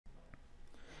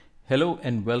Hello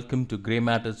and welcome to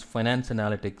GrayMatter's Finance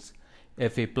Analytics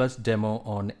FA Plus demo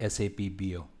on SAP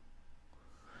BO.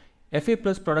 FA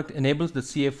Plus product enables the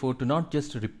CFO to not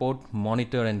just report,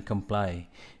 monitor and comply.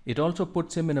 It also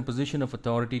puts him in a position of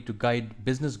authority to guide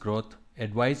business growth,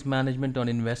 advise management on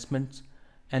investments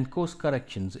and course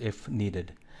corrections if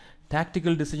needed.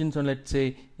 Tactical decisions on, let's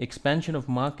say, expansion of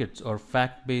markets or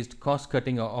fact-based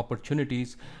cost-cutting are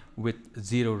opportunities with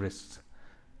zero risks.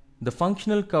 The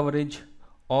functional coverage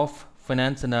of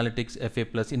Finance Analytics FA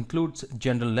Plus includes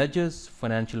general ledgers,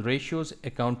 financial ratios,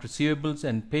 account receivables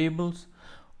and payables,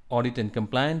 audit and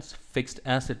compliance, fixed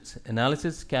assets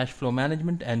analysis, cash flow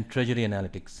management, and treasury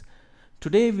analytics.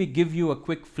 Today we give you a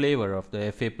quick flavor of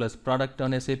the FA Plus product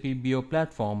on SAP BO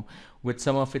platform with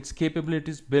some of its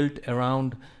capabilities built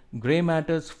around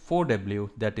GrayMatter's 4W,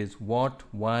 that is what,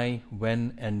 why,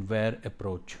 when, and where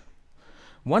approach.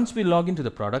 Once we log into the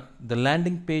product, the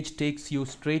landing page takes you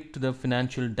straight to the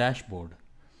financial dashboard.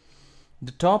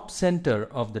 The top center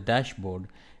of the dashboard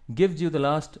gives you the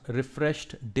last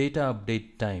refreshed data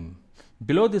update time.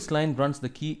 Below this line runs the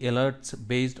key alerts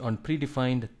based on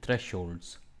predefined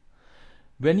thresholds.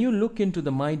 When you look into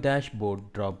the My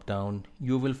Dashboard drop-down,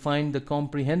 you will find the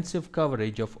comprehensive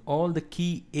coverage of all the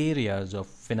key areas of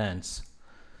finance.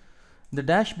 The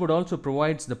dashboard also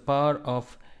provides the power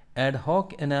of ad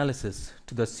hoc analysis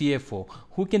to the CFO,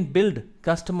 who can build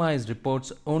customized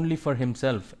reports only for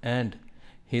himself and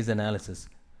his analysis.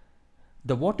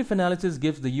 The what if analysis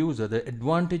gives the user the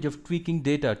advantage of tweaking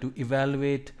data to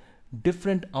evaluate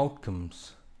different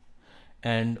outcomes.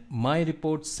 And My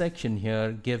Reports section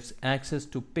here gives access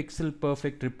to pixel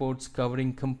perfect reports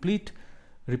covering complete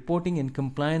reporting and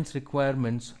compliance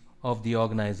requirements of the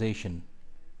organization.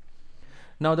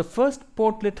 Now the first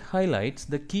portlet highlights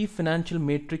the key financial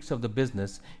matrix of the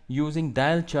business using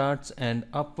dial charts and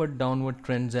upward-downward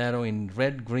trends arrow in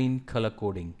red-green color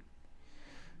coding.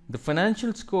 The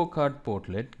financial scorecard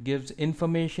portlet gives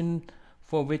information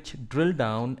for which drill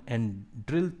down and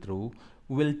drill through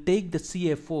will take the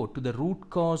CFO to the root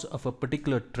cause of a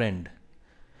particular trend.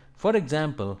 For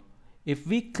example, if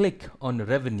we click on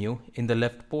revenue in the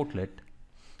left portlet,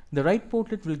 the right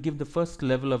portlet will give the first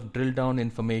level of drill down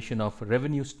information of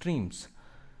revenue streams.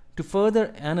 To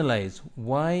further analyze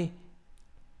why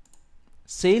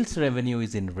sales revenue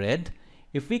is in red,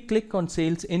 if we click on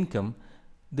sales income,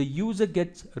 the user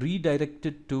gets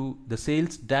redirected to the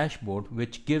sales dashboard,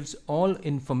 which gives all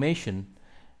information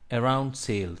around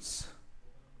sales.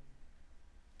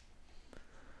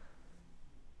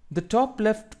 The top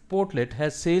left portlet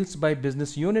has sales by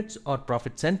business units or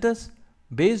profit centers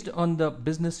based on the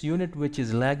business unit which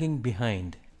is lagging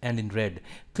behind and in red.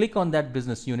 Click on that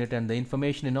business unit and the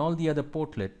information in all the other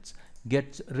portlets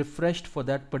gets refreshed for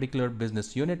that particular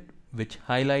business unit, which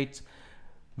highlights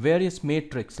various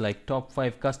metrics like top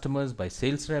 5 customers by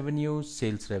sales revenues,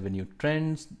 sales revenue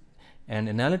trends, and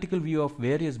analytical view of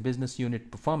various business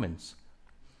unit performance.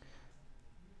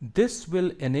 This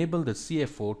will enable the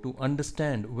CFO to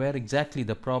understand where exactly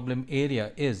the problem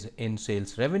area is in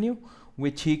sales revenue,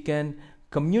 which he can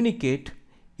communicate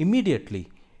immediately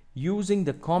using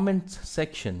the comments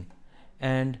section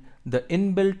and the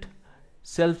inbuilt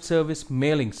self-service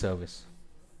mailing service.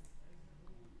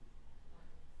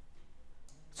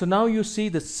 So now you see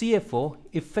the CFO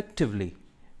effectively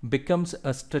becomes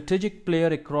a strategic player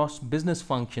across business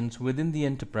functions within the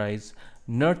enterprise,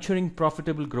 nurturing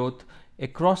profitable growth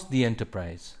across the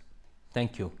enterprise.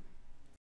 Thank you.